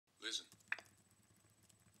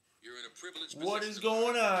What is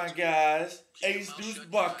going on, guys? Ace Deuce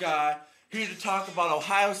Buckeye here to talk about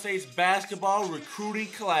Ohio State's basketball recruiting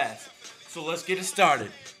class. So let's get it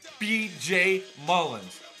started. BJ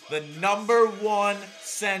Mullens, the #1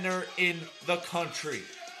 center in the country.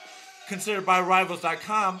 Considered by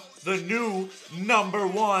Rivals.com the new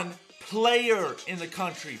 #1 player in the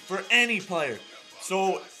country for any player.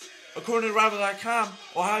 So, according to Rivals.com,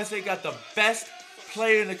 Ohio State got the best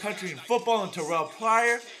player in the country in football in Terrell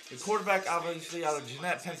Pryor, the quarterback obviously out of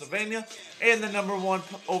Jeanette, Pennsylvania, and the #1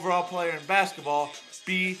 overall player in basketball,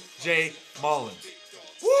 BJ Mullens.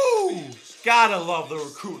 Woo! Gotta love the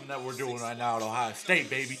recruiting that we're doing right now at Ohio State,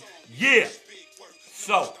 baby. Yeah!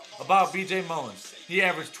 So, about BJ Mullens. He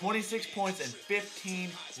averaged 26 points and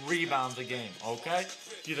 15 rebounds a game, okay?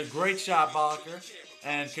 He's a great shot blocker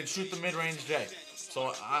and can shoot the mid-range J.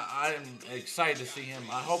 So I'm excited to see him.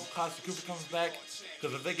 I hope Costa Cooper comes back,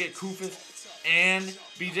 because if they get Koufis and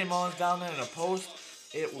BJ Mullens down there in a post,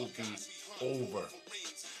 it will be over.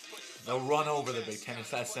 They'll run over the Big Ten.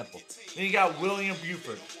 It's that simple. Then you got William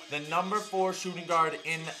Buford, the #4 shooting guard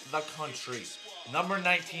in the country.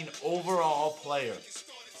 #19 overall player.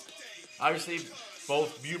 Obviously,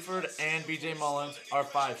 both Buford and BJ Mullens are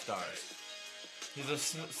 5 stars. He's a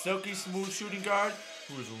silky smooth shooting guard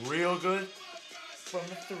who is real good from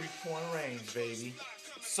the 3-point range, baby.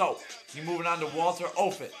 So, you're moving on to Walter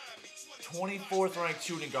Offutt, 24th ranked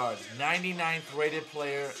shooting guard, 99th rated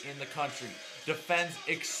player in the country. Defends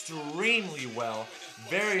extremely well,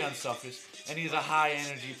 very unselfish, and he's a high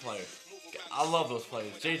energy player. I love those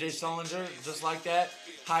players. JJ Sullinger, just like that,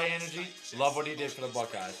 high energy. Love what he did for the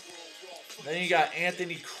Buckeyes. Then you got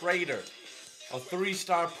Anthony Crater, a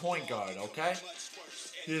 3-star point guard, okay?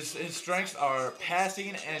 His strengths are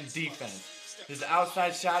passing and defense. His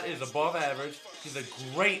outside shot is above average. He's a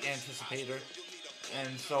great anticipator.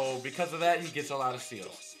 And so because of that, he gets a lot of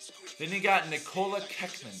steals. Then you got Nikola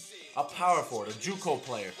Kecman, a power forward, a JUCO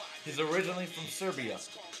player. He's originally from Serbia.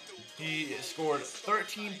 He scored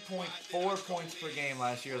 13.4 points per game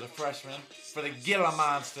last year as a freshman for the Gila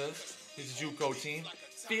Monsters, his JUCO team.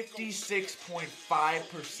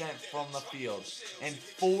 56.5% from the field and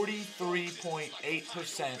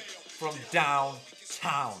 43.8% from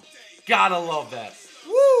downtown. Gotta love that.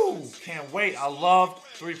 Woo! Can't wait. I love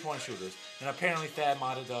 3-point shooters. And apparently Thad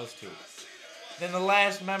Matta does too. Then the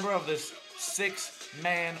last member of this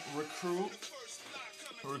 6-man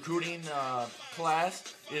recruiting class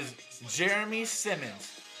is Jeremie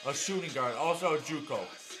Simmons, a shooting guard, also a JUCO.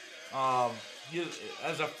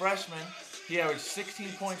 As a freshman, he averaged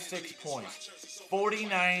 16.6 points,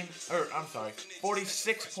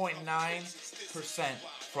 46.9%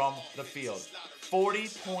 from the field,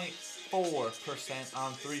 40.4%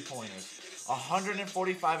 on 3-pointers,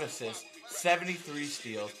 145 assists, 73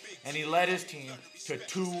 steals, and he led his team to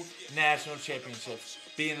 2 national championships,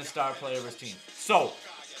 being the star player of his team. So,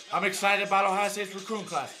 I'm excited about Ohio State's recruiting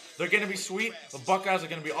class. They're going to be sweet. The Buckeyes are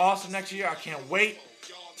going to be awesome next year. I can't wait.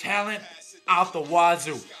 Talent out the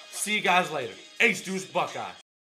wazoo. See you guys later. Ace Deuce Buckeye.